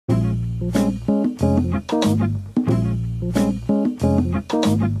It's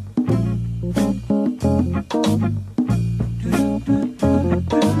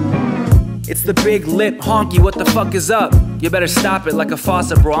the big lip honky, what the fuck is up? You better stop it like a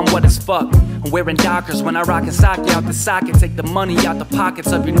faucet, bro, I'm wet as fuck. I'm wearing Dockers when I rock and sock you out the socket. Take the money out the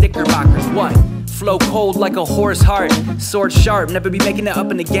pockets of your knickerbockers, what? Flow cold like a horse heart, sword sharp. Never be making it up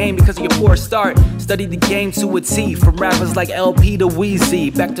in the game because of your poor start. Study the game to a T, from rappers like LP to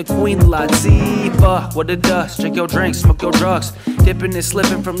Weezy, back to Queen Latifah. What it does, drink your drinks, smoke your drugs, dipping and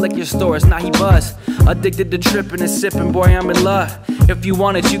slipping from liquor stores, now he buzz. Addicted to tripping and sipping, boy I'm in love. If you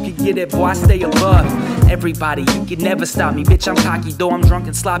want it, you can get it, boy I stay above everybody, you can never stop me. Bitch I'm cocky, though I'm drunk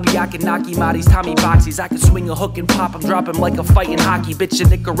and sloppy. I can knock him out, these Tommy boxies. I can swing a hook and pop him, drop him like a fighting hockey. Bitch in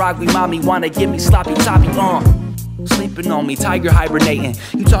Nicaragua, mommy wanna give me sloppy toppy, sleeping on me, tiger hibernating.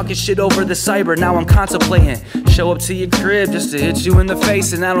 You talking shit over the cyber, now I'm contemplating. Show up to your crib just to hit you in the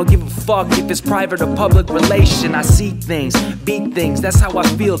face, and I don't give a fuck if it's private or public relation. I see things, beat things, that's how I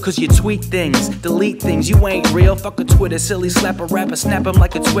feel. Cause you tweet things, delete things, you ain't real. Fuck a Twitter, silly, slap a rapper, snap him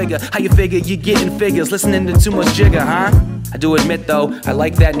like a twigger. How you figure you getting figures, listening to too much jigger, huh? I do admit though, I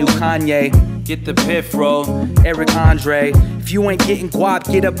like that new Kanye. Get the piff roll, Eric Andre. If you ain't getting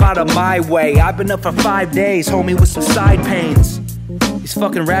guap, get up out of my way. I've been up for 5 days, homie, with some side pains. These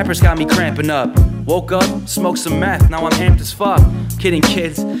fucking rappers got me cramping up. Woke up, smoked some meth, now I'm amped as fuck. Kidding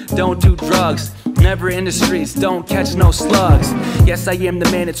kids, don't do drugs. Never in the streets, don't catch no slugs. Yes, I am the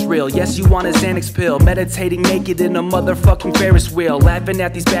man, it's real. Yes, you want a Xanax pill. Meditating naked in a motherfucking Ferris wheel. Laughing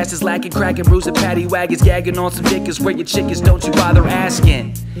at these bastards, lacking, cracking, bruising paddy wagons. Gagging on some dick is where your chick is, don't you bother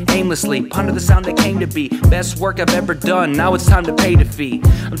asking. Aimlessly, ponder the sound that came to be. Best work I've ever done, now it's time to pay the fee.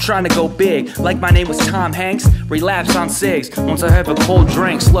 I'm trying to go big, like my name was Tom Hanks. Relapse on cigs, once I have a cold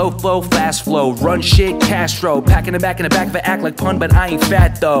drink. Slow flow, fast flow, run shit, Castro. Packing it back in the back of it, act like pun, but I ain't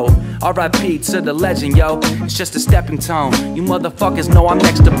fat though. R.I.P. to the legend, yo, it's just a stepping stone. You motherfuckers know I'm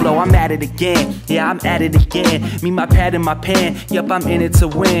next to blow, I'm at it again. Yeah, I'm at it again, me, my pad and my pen. Yup, I'm in it to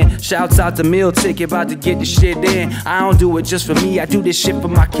win. Shouts out to meal ticket, about to get this shit in. I don't do it just for me, I do this shit for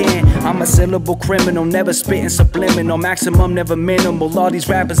my kin. I'm a syllable criminal, never spitting subliminal. Maximum, never minimal. All these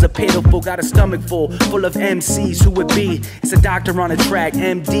rappers are pitiful, got a stomach full of MCs, who would be? It's a doctor on a track,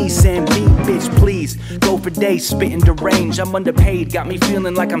 MD, Sam B, bitch please. Go for days, spitting deranged, I'm underpaid. Got me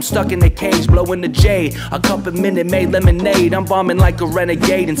feeling like I'm stuck in a cage, blowing the J. A cup of Minute Maid lemonade, I'm bombing like a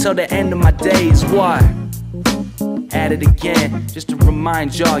renegade until the end of my days. What? At it again, just to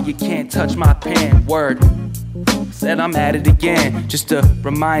remind y'all you can't touch my pen. Word. Said I'm at it again, just to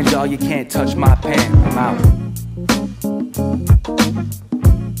remind y'all you can't touch my pen. I'm out.